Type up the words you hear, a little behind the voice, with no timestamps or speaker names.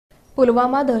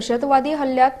पुलवामा दहशतवादी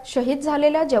हल्ल्यात शहीद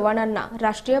झालेल्या जवानांना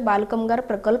राष्ट्रीय बालकामगार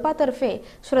प्रकल्पातर्फे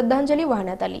श्रद्धांजली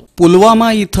वाहण्यात आली।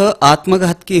 पुलवामा इथं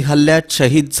आत्मघातकी हल्ल्यात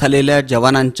शहीद झालेल्या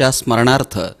जवानांच्या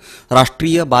स्मरणार्थ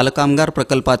राष्ट्रीय बालकामगार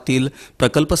प्रकल्पातील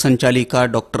प्रकल्प संचालिका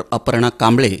डॉक्टर अपर्णा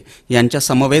कांबळे यांच्या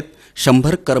समवेत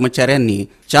 100 कर्मचाऱ्यांनी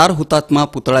 4 हुतात्मा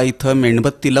पुतळा इथं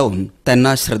मेणबत्ती लावून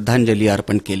त्यांना श्रद्धांजली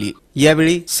अर्पण केली।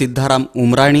 यावेळी सिद्धाराम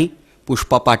उमराणी,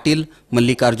 पुष्पा पाटील,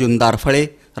 मल्लिकार्जुन दारफळे,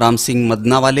 रामसिंग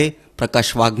मदनावाले,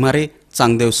 प्रकाश वाघमारे,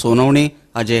 चांगदेव सोनवणे,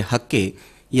 अजय हक्के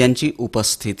यांची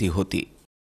उपस्थिती होती।